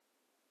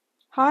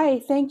Hi,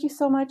 thank you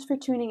so much for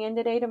tuning in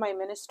today to my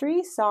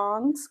ministry,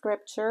 song,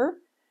 scripture,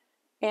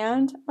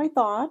 and my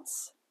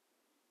thoughts.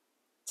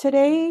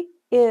 Today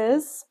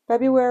is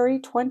February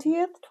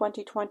 20th,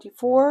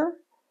 2024.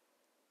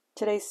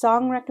 Today's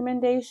song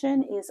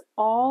recommendation is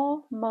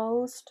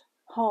Almost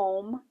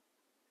Home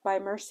by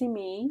Mercy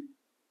Me.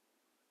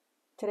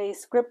 Today's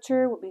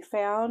scripture will be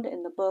found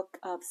in the book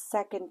of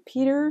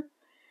 2Peter.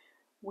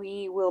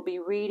 We will be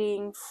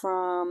reading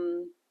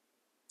from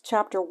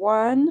chapter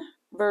 1,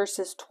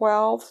 verses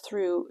 12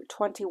 through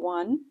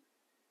 21.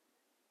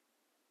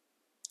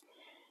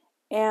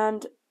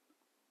 And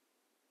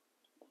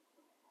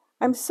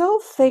I'm so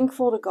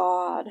thankful to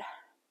God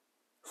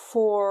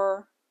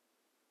for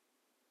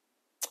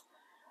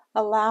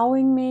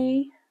allowing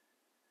me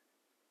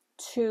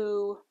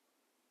to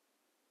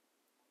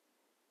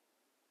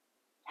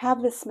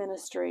have this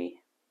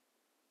ministry.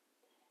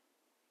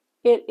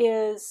 It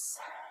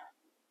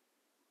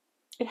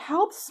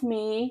helps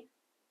me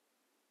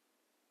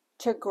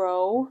to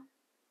grow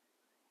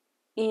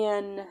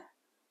in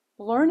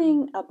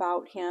learning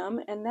about Him,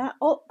 and that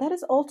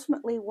is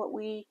ultimately what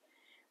we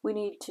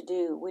need to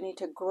do. We need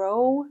to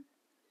grow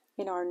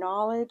in our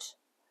knowledge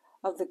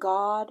of the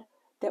God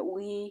that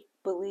we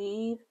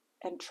believe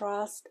and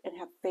trust and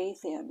have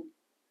faith in.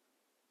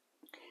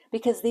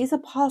 Because these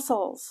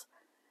apostles,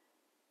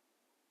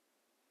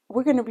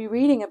 we're going to be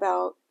reading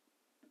about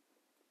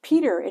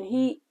Peter, and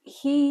he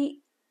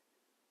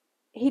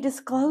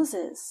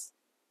discloses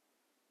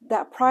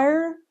that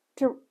prior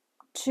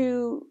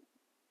to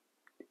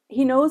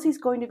he knows he's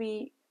going to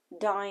be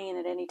dying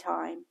at any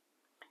time.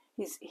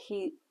 He's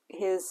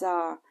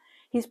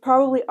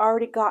probably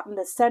already gotten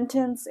the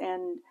sentence,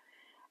 and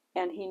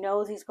he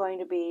knows he's going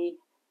to be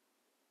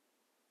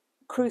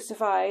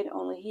crucified,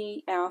 only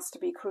he asked to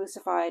be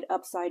crucified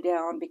upside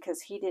down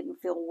because he didn't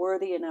feel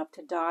worthy enough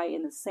to die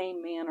in the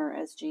same manner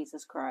as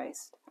Jesus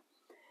Christ.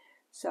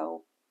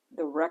 So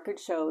the record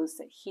shows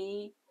that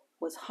he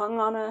was hung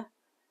on a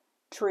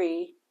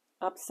tree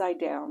upside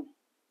down,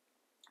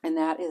 and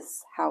that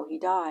is how he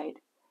died.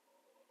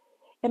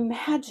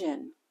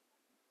 Imagine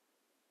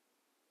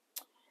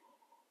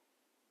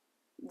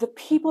the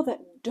people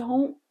that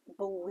don't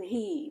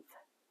believe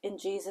in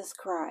Jesus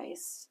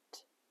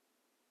Christ,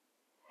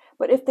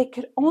 but if they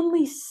could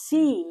only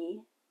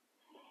see,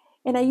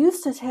 and I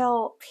used to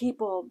tell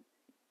people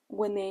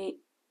when they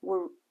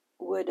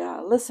would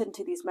listen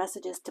to these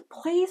messages to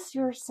place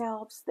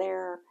yourselves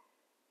there.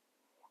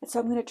 And so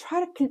I'm going to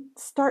try to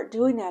start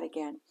doing that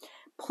again.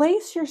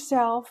 Place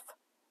yourself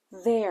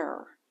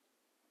there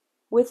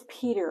with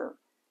Peter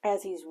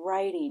as he's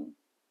writing.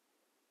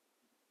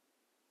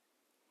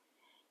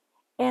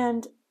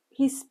 And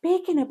he's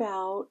speaking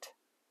about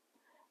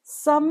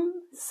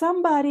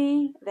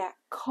somebody that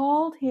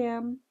called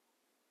him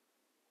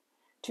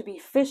to be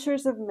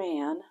fishers of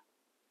man,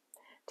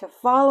 to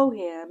follow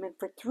him, and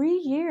for 3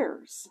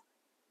 years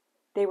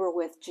they were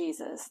with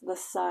Jesus, the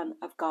Son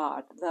of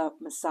God, the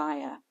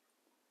Messiah.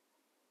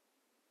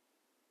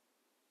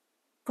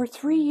 For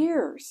 3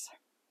 years.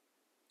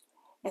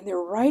 And they're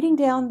writing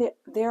down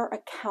their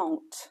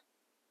account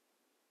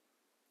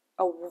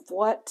of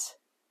what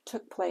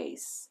took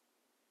place,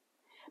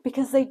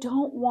 because they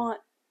don't want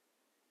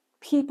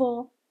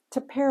people to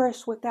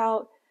perish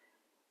without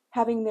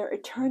having their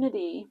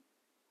eternity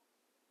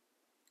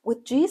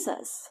with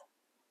Jesus.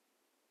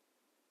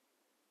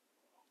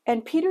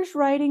 And Peter's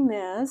writing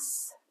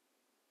this.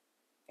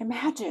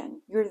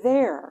 Imagine you're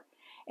there,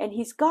 and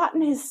he's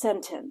gotten his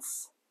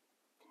sentence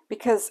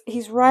because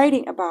he's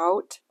writing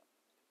about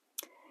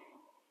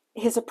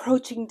his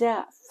approaching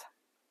death.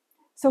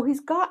 So he's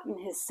gotten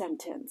his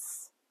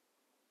sentence.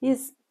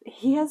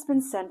 He has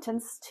been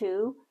sentenced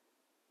to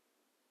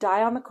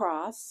die on the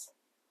cross.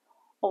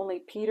 Only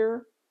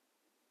Peter,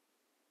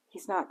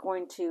 he's not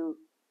going to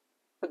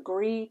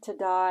agree to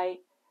die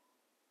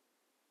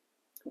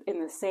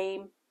in the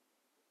same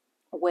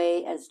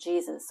way as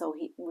Jesus. So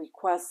he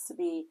requests to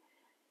be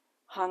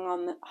hung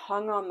on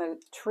the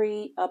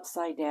tree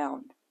upside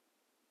down.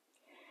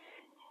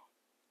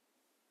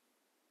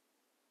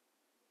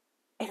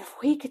 And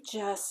if we could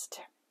just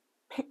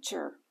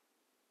picture,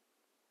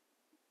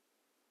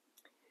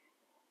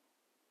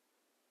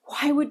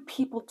 why would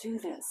people do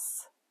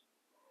this?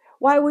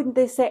 Why wouldn't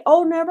they say,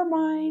 "Oh, never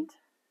mind.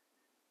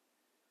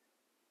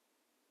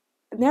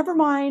 Never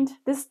mind.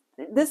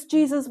 This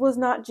Jesus was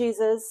not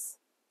Jesus,"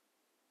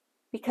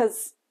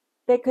 because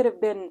they could have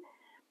been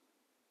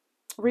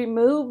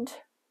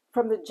removed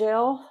from the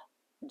jail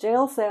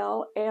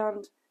cell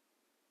and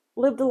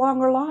lived a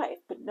longer life.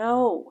 But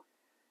no,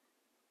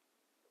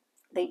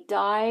 they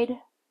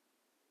died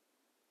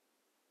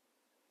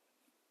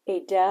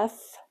a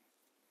death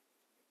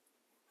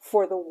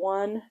for the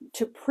one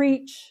to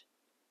preach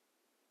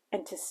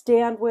and to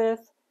stand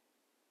with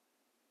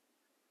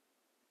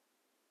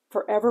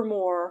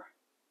forevermore,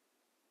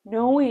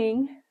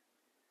 knowing,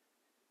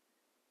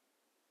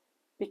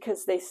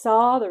 because they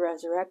saw the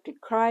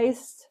resurrected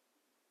Christ,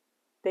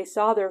 they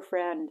saw their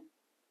friend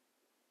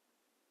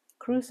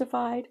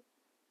crucified,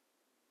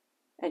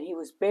 and he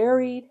was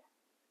buried,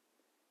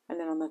 And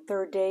then on the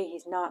third day,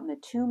 he's not in the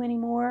tomb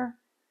anymore.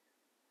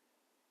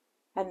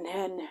 And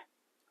then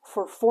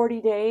for 40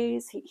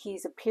 days,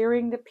 he's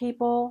appearing to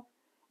people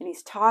and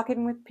he's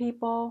talking with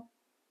people,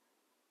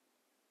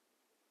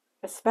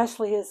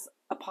 especially his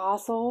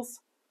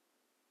apostles.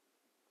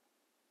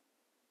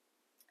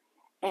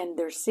 And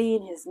they're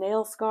seeing his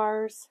nail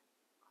scars.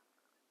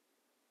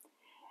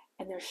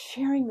 And they're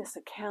sharing this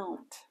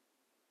account.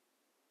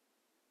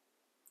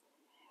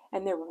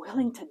 And they're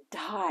willing to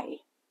die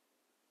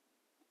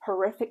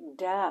horrific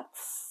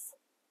deaths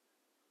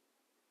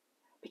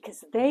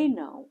because they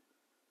know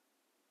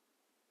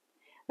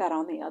that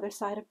on the other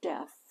side of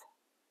death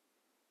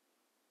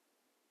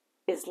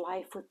is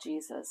life with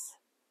Jesus.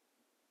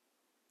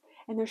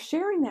 And they're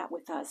sharing that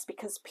with us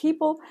because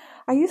people,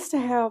 I used to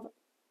have,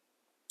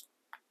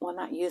 well,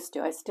 not used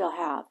to, I still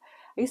have.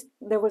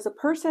 There was a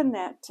person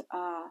that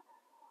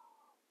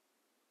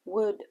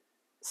would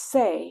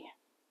say,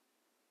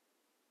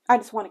 I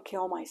just want to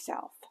kill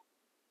myself.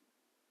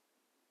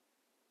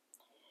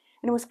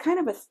 And it was kind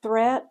of a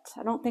threat.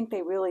 I don't think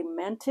they really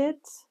meant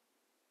it.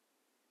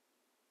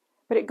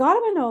 But it got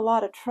them into a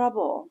lot of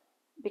trouble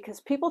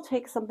because people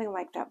take something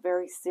like that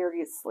very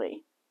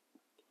seriously.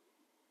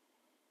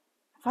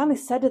 I finally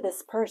said to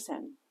this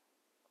person,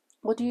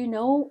 well, do you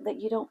know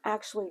that you don't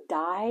actually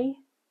die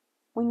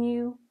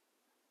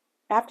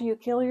after you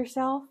kill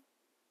yourself?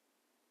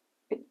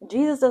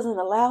 Jesus doesn't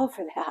allow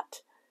for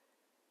that.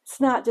 It's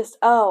not just,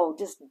 I'm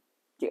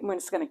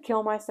just going to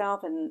kill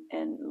myself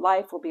and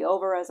life will be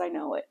over as I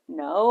know it.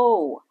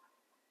 No.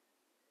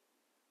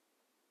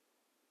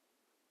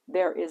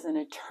 There is an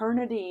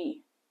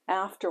eternity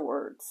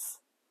afterwards.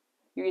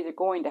 You're either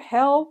going to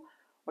hell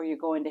or you're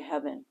going to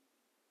heaven.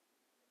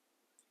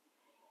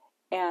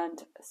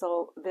 And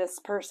so this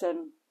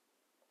person,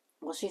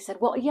 well, she said,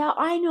 well, yeah,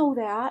 I know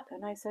that.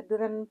 And I said,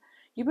 then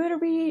you better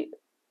be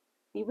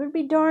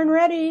darn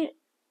ready.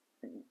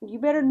 You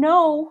better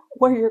know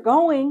where you're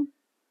going.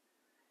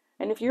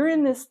 And if you're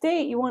in this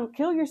state, you want to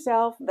kill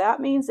yourself, that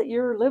means that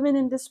you're living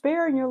in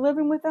despair and you're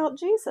living without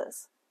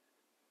Jesus.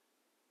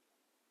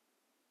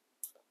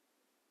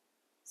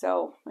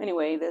 So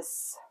anyway,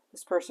 this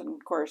person,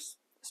 of course,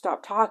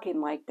 stopped talking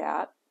like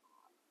that.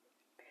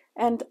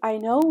 And I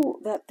know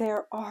that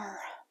there are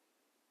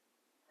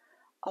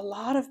a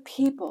lot of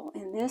people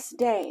in this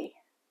day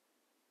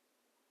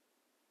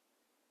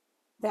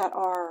that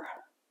are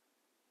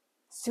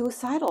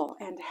suicidal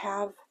and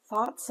have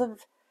thoughts of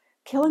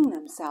killing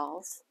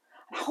themselves.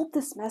 I hope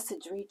this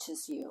message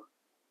reaches you.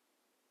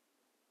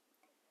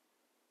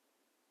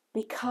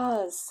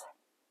 Because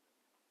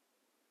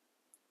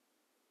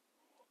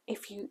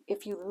if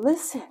you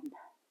listen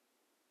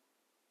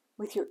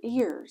with your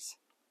ears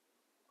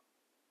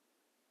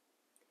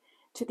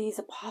to these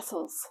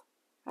apostles,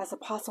 as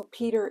Apostle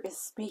Peter is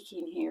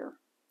speaking here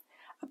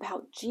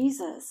about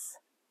Jesus,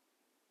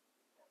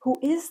 who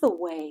is the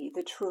way,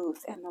 the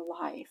truth, and the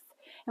life.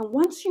 And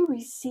once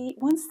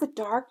the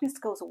darkness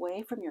goes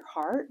away from your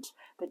heart,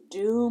 the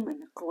doom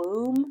and the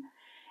gloom,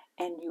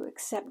 and you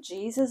accept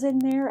Jesus in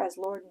there as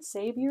Lord and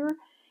Savior,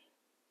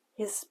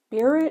 His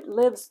Spirit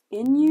lives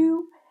in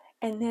you,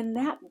 and then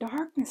that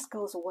darkness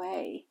goes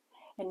away,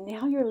 and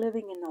now you're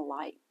living in the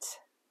light.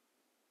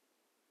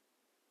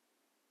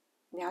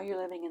 Now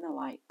you're living in the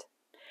light.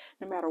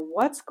 No matter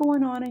what's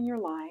going on in your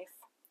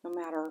life, no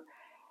matter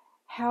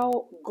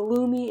how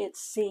gloomy it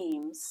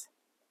seems,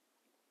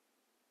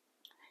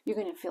 you're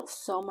going to feel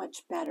so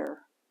much better.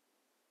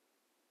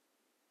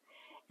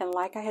 And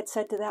like I had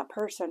said to that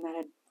person that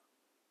had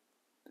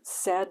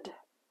said,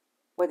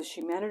 whether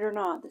she meant it or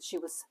not, that she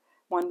was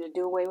wanting to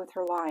do away with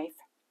her life,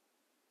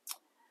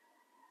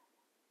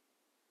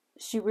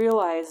 she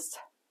realized,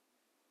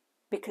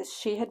 because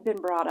she had been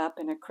brought up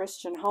in a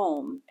Christian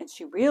home, and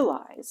she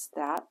realized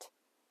that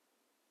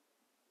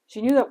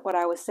she knew that what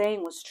I was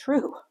saying was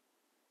true.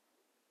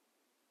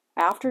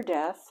 After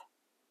death,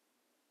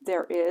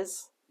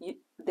 you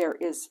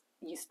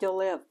still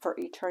live for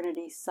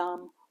eternity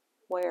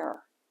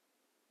somewhere.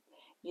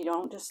 You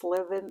don't just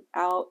live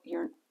out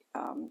your,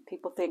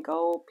 people think,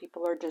 oh,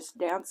 people are just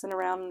dancing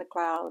around in the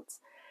clouds.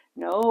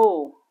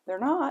 No, they're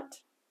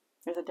not.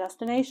 There's a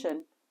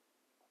destination.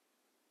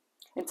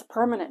 It's a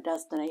permanent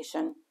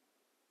destination.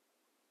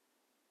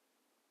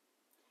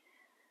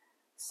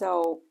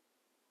 So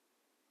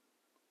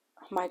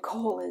my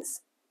goal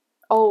is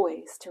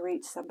always to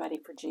reach somebody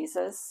for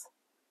Jesus.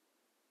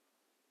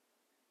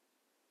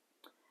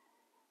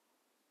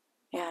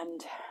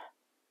 And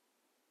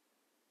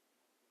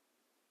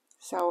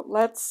so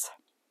let's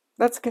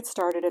get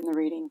started in the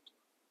reading.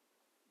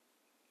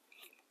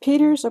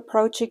 Peter's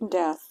approaching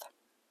death.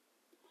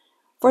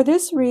 For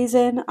this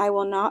reason, I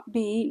will not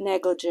be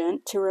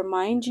negligent to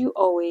remind you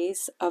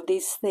always of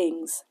these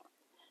things,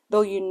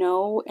 though you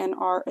know and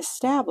are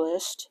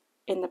established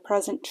in the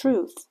present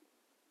truth.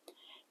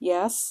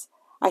 Yes,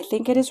 I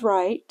think it is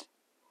right,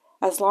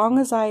 as long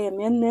as I am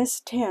in this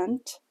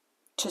tent,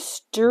 to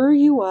stir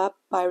you up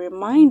by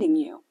reminding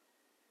you,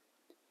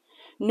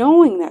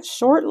 knowing that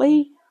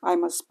shortly I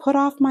must put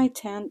off my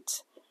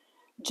tent,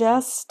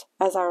 just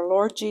as our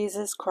Lord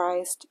Jesus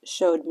Christ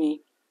showed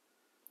me.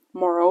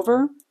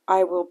 Moreover,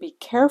 I will be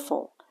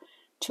careful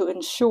to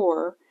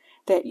ensure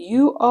that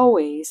you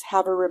always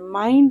have a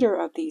reminder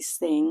of these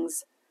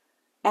things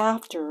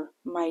after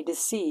my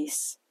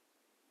decease.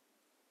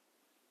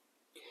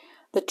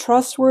 The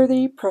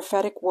trustworthy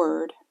prophetic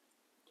word.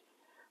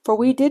 For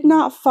we did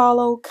not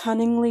follow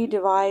cunningly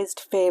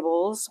devised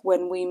fables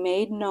when we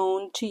made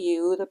known to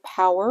you the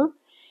power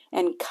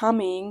and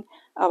coming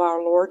of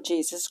our Lord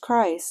Jesus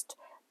Christ,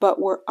 but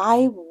were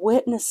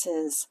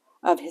eyewitnesses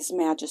of his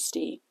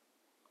majesty.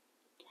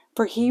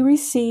 For he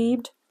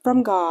received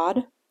from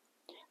God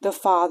the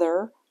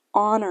Father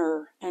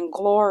honor and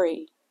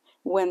glory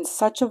when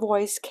such a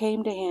voice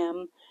came to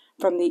him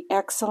from the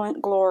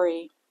excellent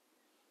glory,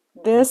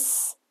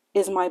 "This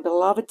is my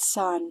beloved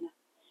Son,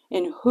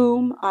 in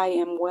whom I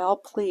am well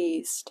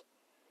pleased."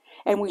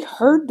 And we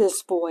heard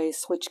this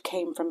voice which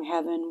came from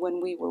heaven when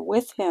we were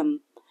with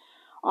him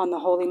on the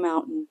holy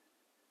mountain.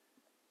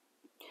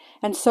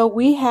 And so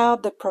we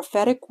have the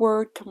prophetic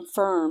word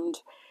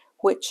confirmed,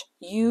 which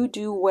you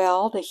do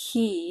well to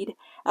heed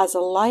as a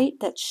light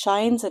that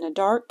shines in a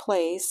dark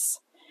place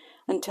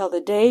until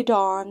the day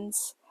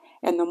dawns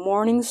and the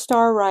morning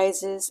star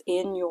rises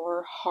in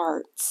your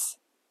hearts.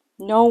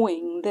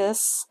 Knowing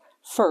this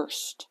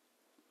first,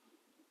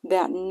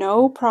 that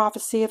no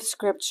prophecy of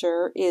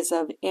Scripture is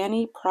of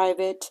any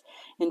private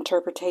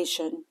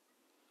interpretation.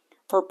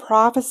 For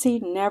prophecy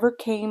never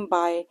came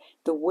by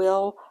the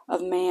will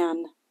of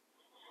man,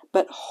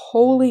 but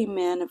holy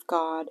men of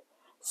God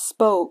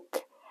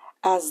spoke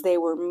as they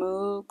were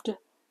moved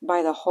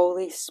by the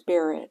Holy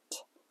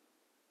Spirit.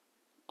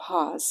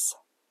 Pause.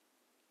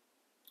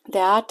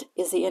 That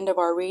is the end of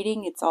our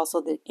reading. It's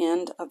also the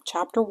end of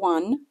chapter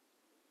 1.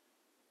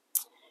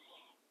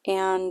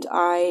 And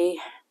I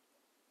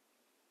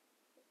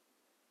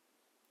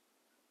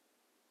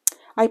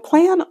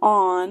plan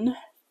on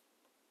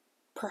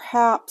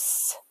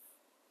perhaps,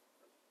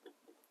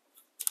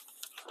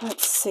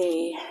 let's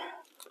see,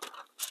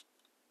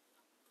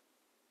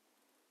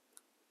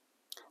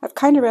 I've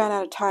kind of ran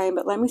out of time,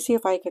 but let me see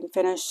if I can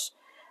finish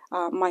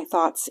my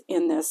thoughts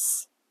in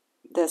this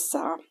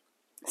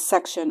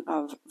section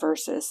of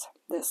verses.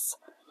 This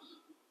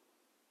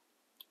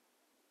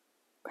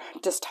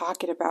just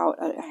talking about,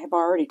 I have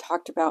already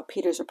talked about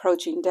Peter's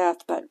approaching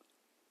death, but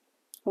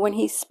when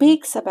he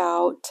speaks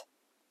about,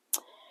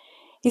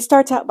 he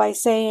starts out by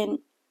saying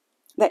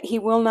that he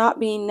will not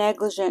be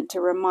negligent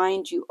to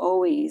remind you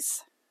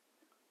always.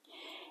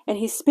 And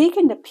he's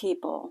speaking to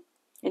people,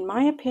 in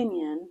my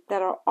opinion,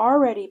 that are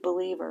already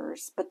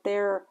believers, but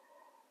they're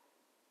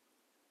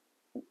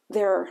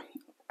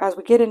as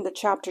we get into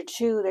chapter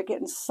 2, they're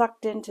getting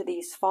sucked into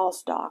these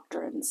false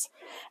doctrines.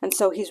 And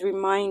so he's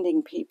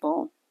reminding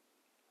people.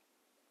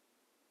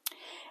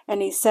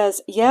 And he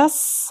says,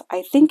 yes,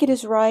 I think it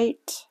is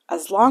right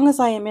as long as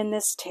I am in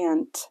this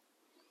tent.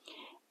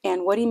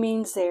 And what he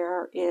means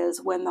there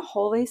is when the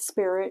Holy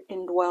Spirit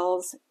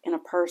indwells in a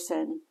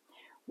person,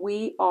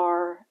 we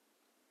are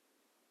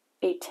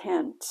a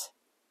tent.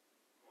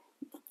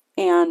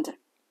 And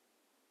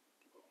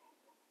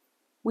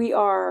we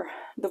are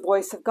the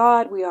voice of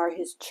God. We are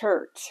his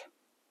church.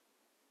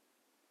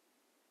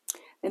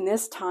 In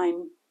this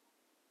time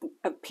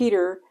of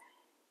Peter,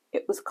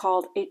 it was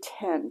called a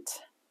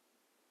tent.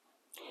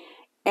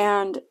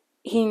 And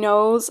he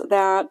knows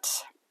that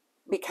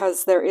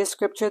because there is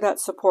scripture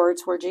that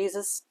supports where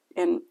Jesus,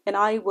 and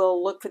I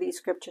will look for these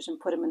scriptures and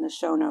put them in the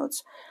show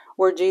notes,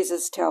 where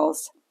Jesus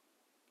tells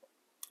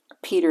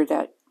Peter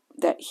that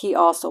he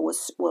also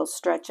will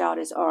stretch out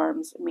his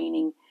arms,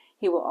 meaning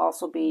he will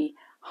also be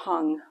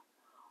hung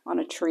on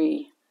a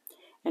tree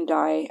and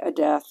die a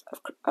death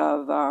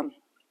of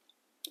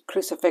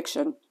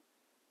crucifixion.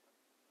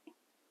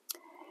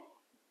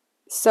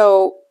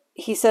 So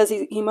he says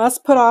he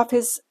must put off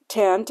his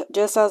tent,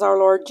 just as our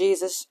Lord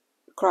Jesus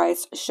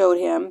Christ showed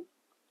him.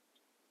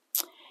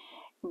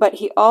 But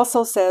he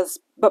also says,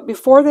 but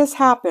before this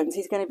happens,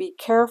 he's going to be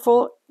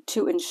careful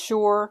to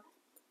ensure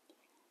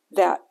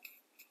that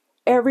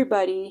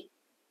everybody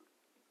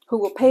who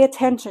will pay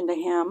attention to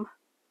him,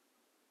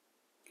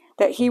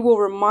 that he will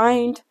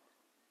remind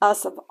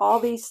us of all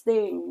these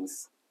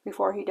things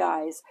before he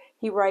dies.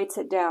 He writes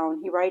it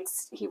down. He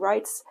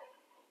writes,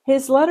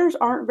 his letters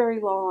aren't very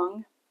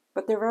long,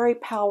 but they're very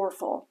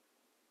powerful.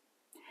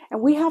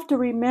 And we have to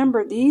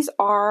remember these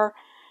are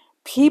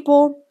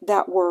people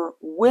that were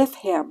with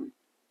him.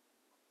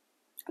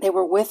 They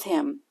were with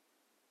him.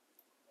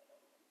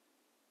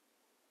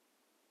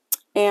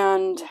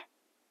 And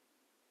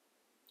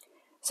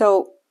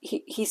so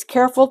he's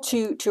careful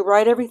to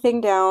write everything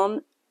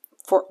down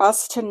for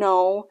us to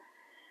know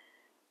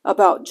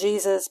about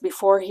Jesus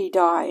before he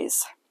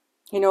dies.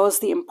 He knows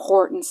the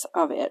importance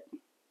of it.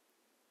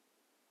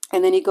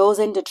 And then he goes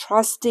into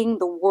trusting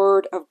the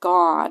word of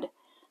God.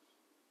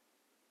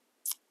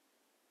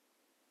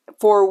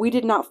 For we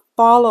did not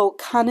follow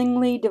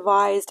cunningly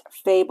devised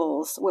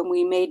fables when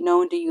we made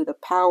known to you the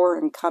power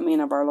and coming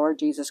of our Lord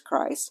Jesus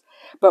Christ,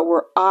 but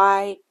were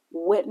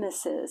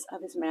eyewitnesses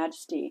of his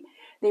majesty.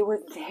 They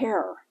were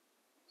there.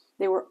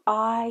 They were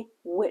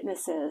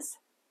eyewitnesses,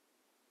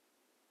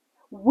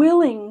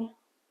 willing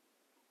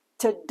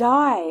to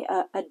die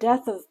a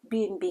death of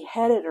being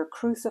beheaded or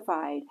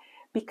crucified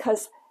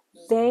because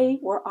they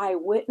were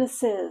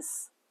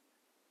eyewitnesses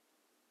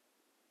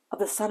of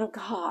the Son of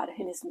God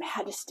in His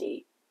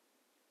majesty.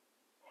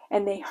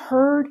 And they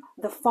heard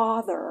the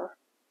Father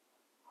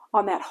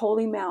on that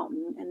holy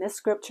mountain. And this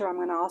scripture I'm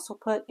going to also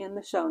put in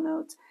the show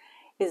notes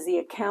is the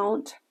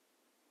account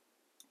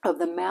of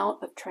the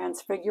Mount of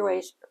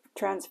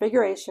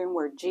Transfiguration,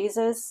 where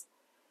Jesus,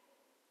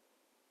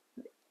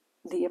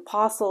 the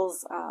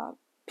apostles,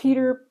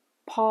 Peter,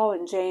 Paul,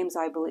 and James,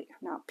 I believe,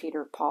 not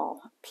Peter,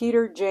 Paul,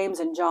 Peter, James,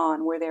 and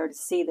John were there to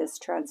see this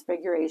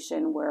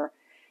transfiguration where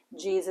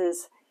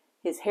Jesus,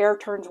 his hair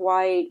turns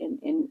white,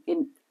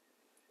 and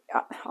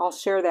I'll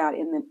share that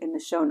in the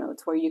show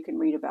notes where you can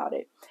read about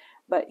it.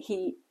 But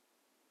the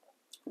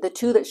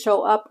two that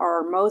show up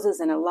are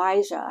Moses and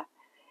Elijah.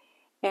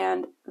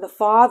 And the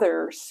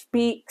Father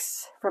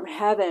speaks from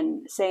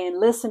heaven saying,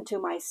 "Listen to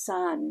my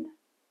son.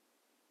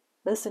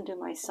 Listen to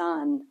my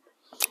son."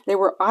 They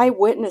were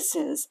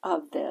eyewitnesses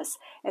of this,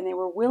 and they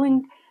were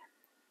willing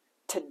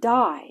to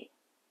die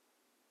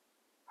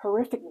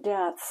horrific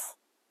deaths,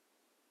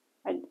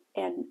 and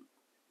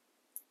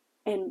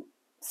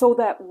so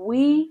that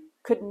we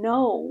could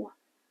know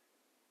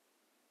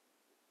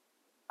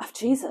of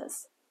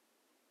Jesus.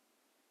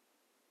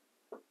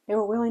 They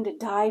were willing to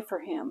die for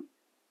Him.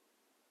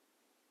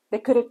 They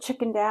could have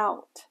chickened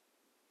out,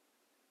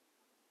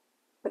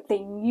 but they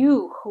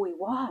knew who He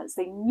was.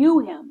 They knew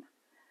Him.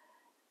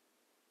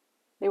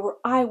 They were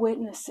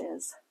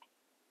eyewitnesses.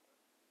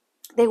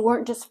 They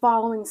weren't just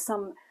following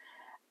some,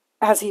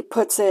 as he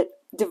puts it,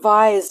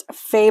 devised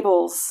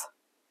fables.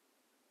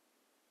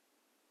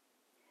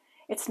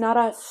 It's not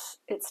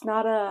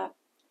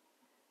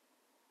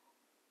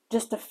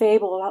just a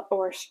fable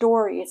or a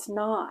story. It's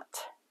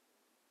not.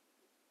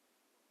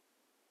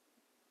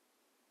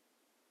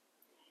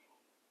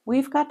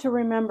 We've got to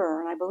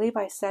remember, and I believe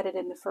I said it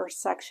in the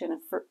first section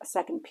of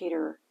 2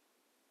 Peter,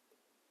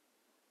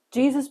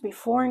 Jesus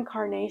before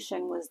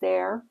incarnation was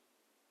there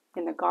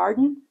in the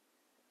garden.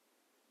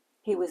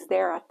 He was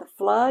there at the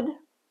flood.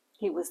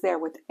 He was there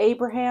with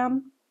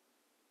Abraham,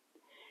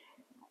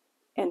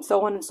 and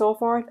so on and so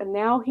forth. And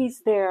now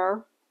He's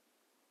there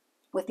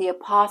with the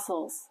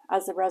apostles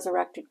as the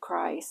resurrected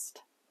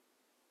Christ.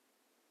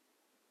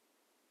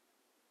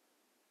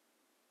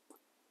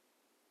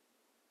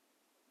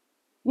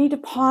 You need to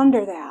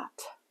ponder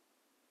that.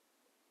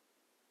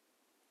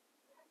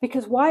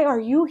 Because why are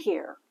you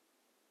here?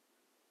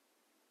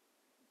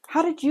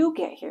 How did you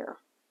get here?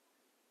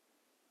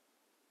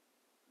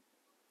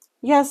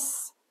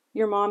 Yes,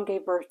 your mom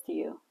gave birth to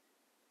you.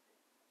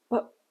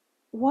 But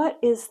what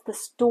is the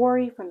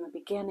story from the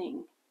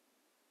beginning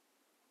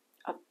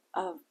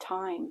of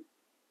time?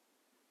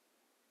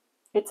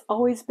 It's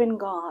always been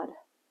God,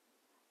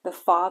 the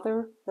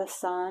Father, the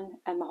Son,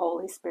 and the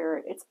Holy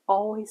Spirit. It's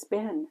always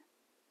been.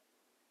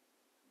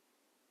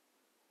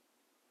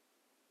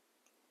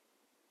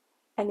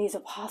 And these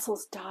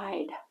apostles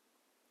died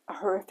a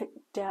horrific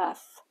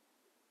death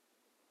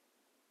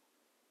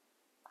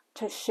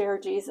to share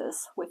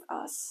Jesus with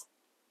us,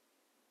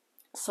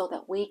 so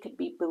that we could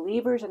be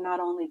believers, and not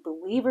only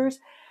believers,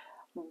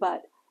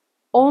 but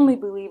only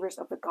believers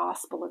of the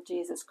gospel of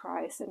Jesus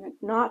Christ, and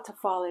not to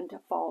fall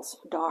into false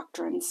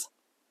doctrines.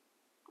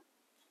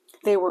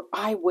 They were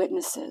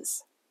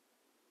eyewitnesses.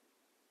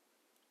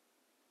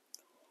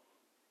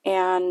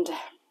 And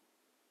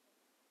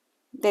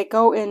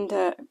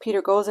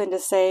Peter goes in to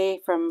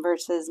say from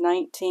verses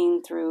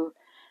 19 through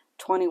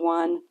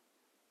 21,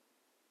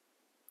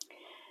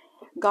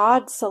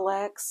 God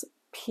selects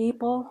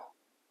people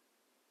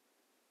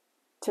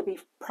to be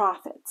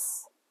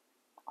prophets,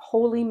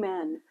 holy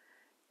men,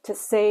 to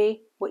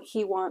say what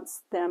He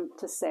wants them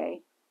to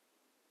say.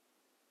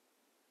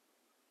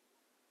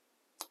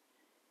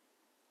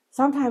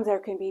 Sometimes there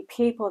can be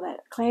people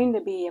that claim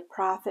to be a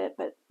prophet,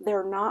 but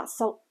they're not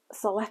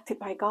selected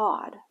by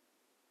God.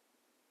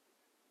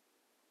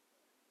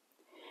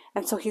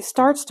 And so he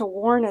starts to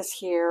warn us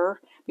here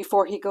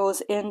before he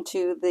goes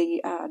into the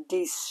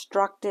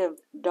destructive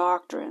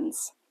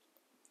doctrines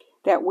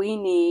that we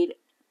need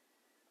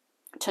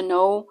to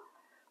know.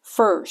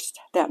 First,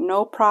 that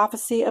no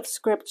prophecy of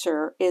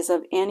Scripture is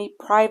of any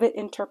private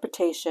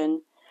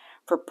interpretation,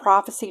 for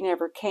prophecy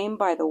never came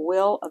by the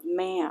will of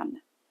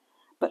man,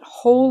 but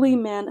holy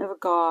men of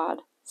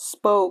God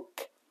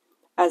spoke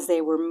as they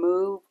were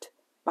moved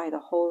by the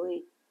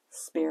Holy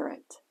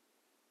Spirit.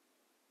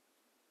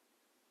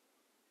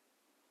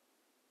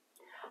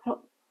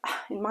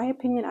 In my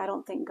opinion, I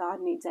don't think God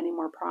needs any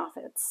more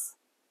prophets.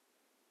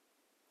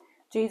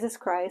 Jesus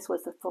Christ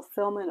was the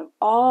fulfillment of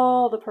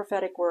all the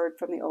prophetic word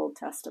from the Old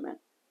Testament.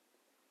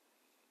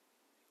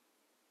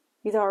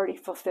 He's already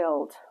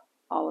fulfilled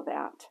all of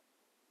that.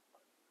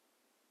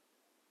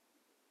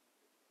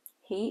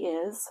 He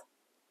is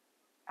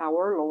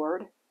our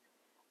Lord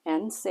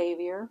and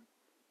Savior,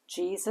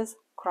 Jesus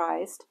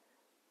Christ,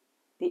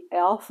 the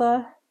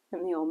Alpha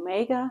and the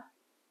Omega,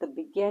 the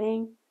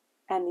beginning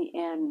and the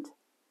end.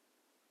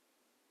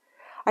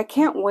 I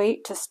can't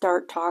wait to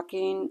start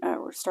talking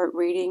or start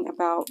reading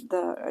about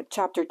the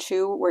chapter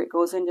 2, where it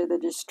goes into the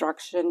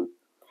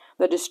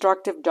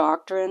destructive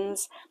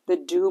doctrines, the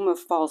doom of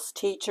false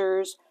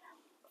teachers,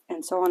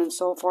 and so on and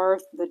so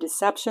forth, the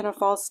deception of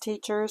false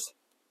teachers.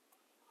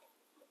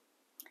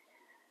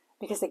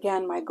 Because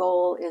again, my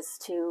goal is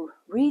to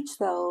reach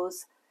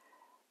those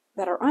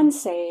that are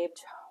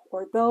unsaved,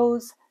 or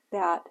those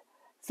that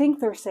think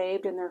they're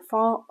saved and they're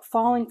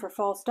falling for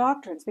false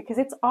doctrines, because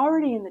it's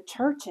already in the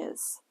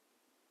churches.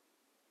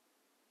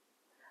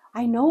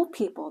 I know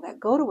people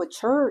that go to a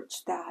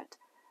church that,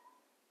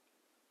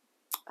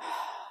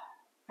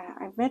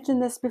 I've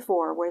mentioned this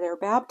before, where they're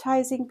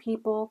baptizing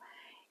people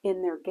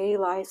in their gay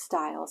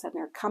lifestyles, and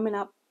they're coming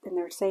up and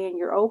they're saying,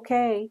 you're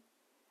okay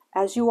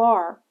as you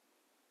are.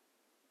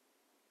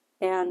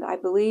 And I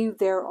believe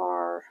there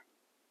are,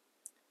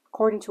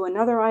 according to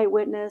another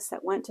eyewitness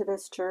that went to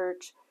this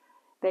church,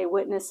 they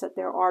witnessed that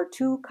there are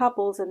 2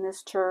 couples in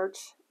this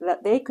church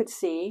that they could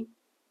see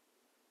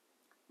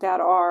that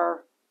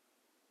are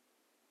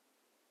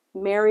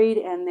married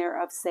and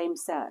they're of same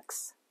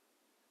sex.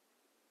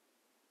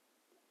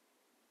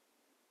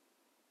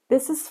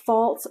 This is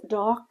false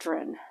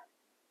doctrine.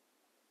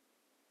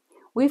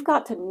 We've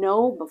got to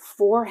know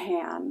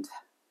beforehand.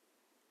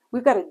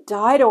 We've got to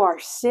die to our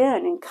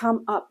sin and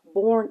come up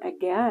born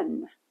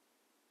again.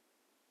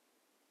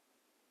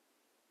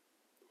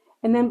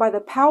 And then by the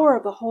power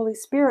of the Holy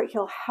Spirit,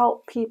 He'll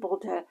help people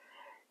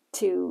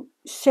to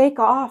shake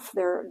off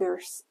their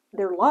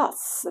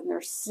lusts and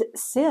their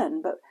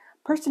sin. But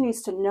a person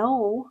needs to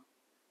know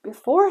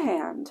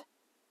beforehand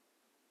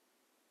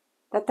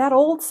that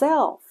old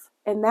self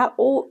and that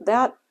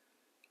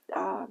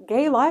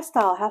gay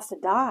lifestyle has to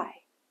die.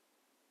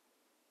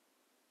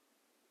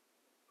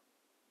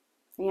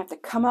 And you have to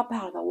come up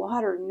out of the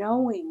water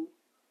knowing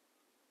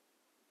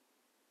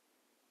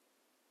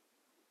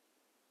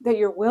that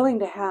you're willing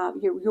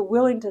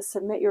to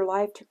submit your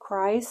life to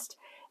Christ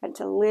and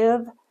to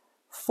live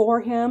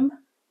for Him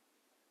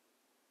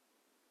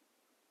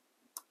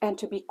and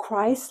to be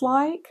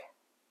Christ-like.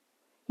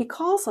 He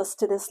calls us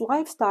to this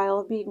lifestyle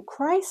of being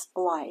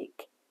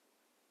Christ-like.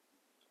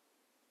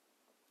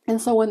 And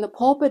so when the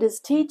pulpit is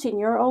teaching,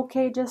 you're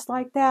okay just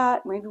like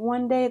that. Maybe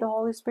one day the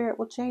Holy Spirit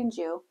will change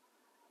you.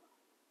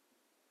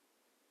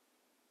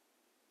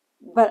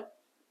 But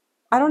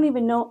I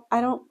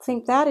don't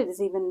think that it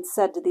is even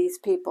said to these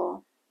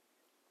people.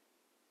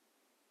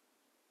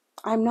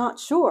 I'm not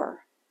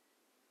sure.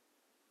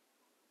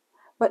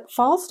 But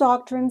false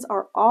doctrines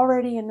are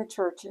already in the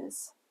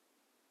churches.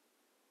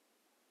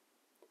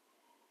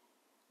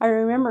 I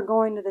remember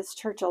going to this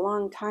church a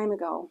long time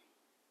ago.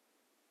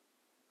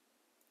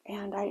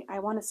 And I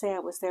want to say I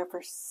was there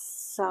for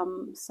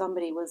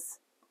somebody was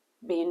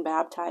being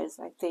baptized,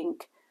 I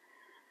think.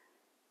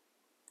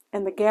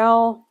 And the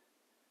gal,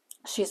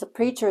 she's a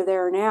preacher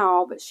there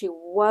now, but she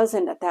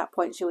wasn't at that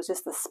point. She was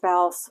just the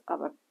spouse of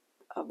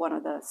one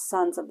of the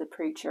sons of the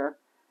preacher.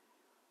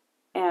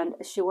 And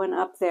she went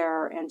up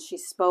there and she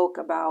spoke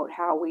about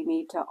how we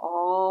need to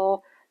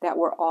that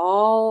we're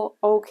all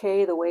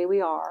okay the way we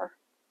are.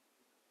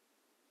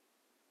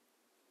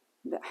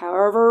 That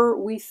however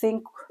we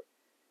think,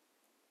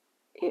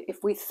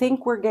 if we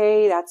think we're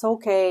gay, that's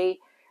okay.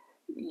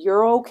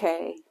 You're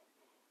okay.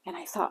 And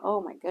I thought,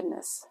 oh my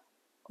goodness,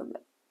 I'm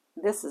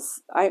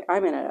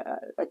in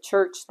a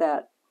church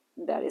that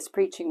is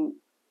preaching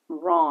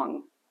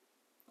wrong.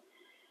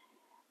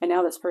 And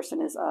now this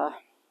person is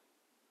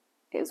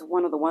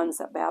one of the ones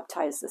that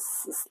baptized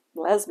this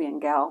lesbian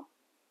gal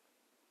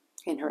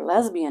in her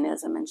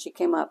lesbianism, and she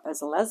came up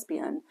as a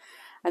lesbian.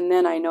 And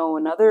then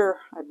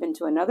I've been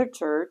to another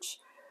church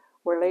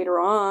where later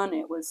on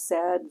it was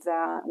said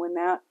that when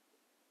that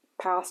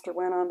pastor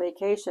went on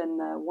vacation,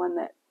 the one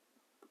that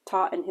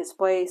taught in his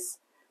place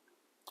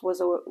was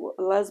a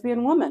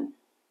lesbian woman.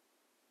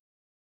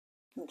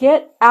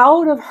 Get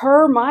out of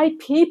her, my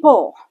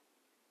people.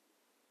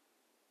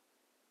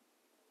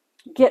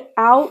 Get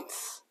out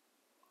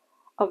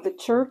of the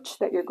church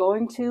that you're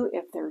going to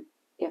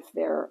if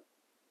they're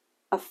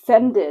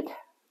offended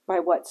by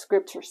what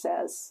Scripture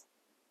says.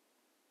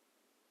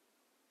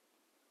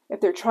 If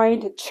they're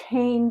trying to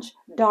change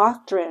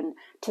doctrine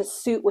to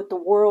suit what the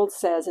world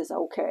says is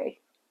okay.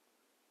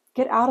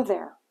 Get out of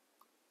there.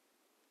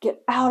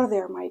 Get out of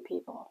there, my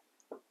people.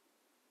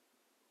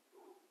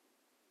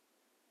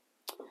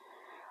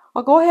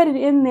 I'll go ahead and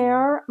end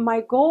there.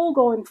 My goal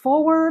going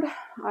forward,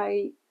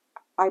 I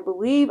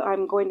believe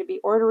I'm going to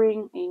be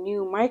ordering a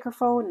new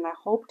microphone, and I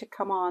hope to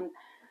come on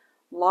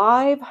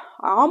live.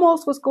 I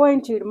almost was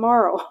going to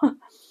tomorrow,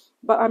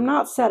 but I'm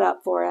not set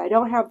up for it. I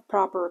don't have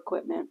proper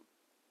equipment.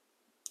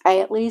 I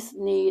at least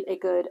need a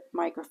good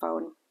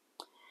microphone.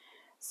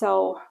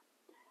 So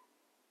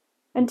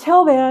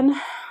until then,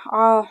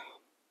 I'll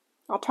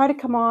try to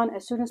come on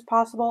as soon as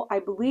possible. I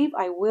believe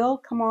I will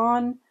come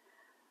on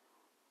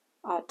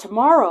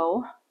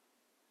tomorrow.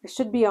 I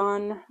should be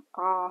on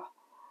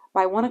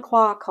by 1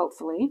 o'clock,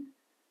 hopefully.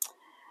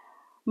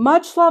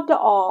 Much love to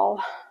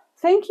all.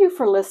 Thank you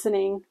for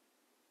listening.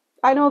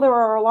 I know there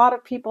are a lot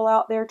of people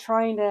out there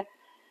trying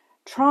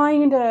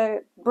to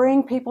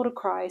bring people to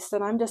Christ,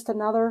 and I'm just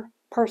another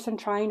person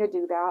trying to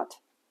do that.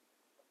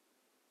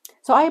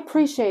 So I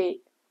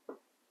appreciate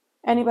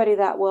anybody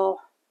that will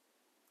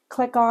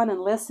click on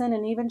and listen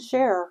and even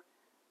share.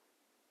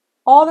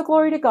 All the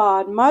glory to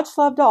God. Much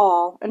love to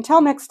all.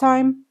 Until next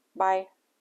time, bye.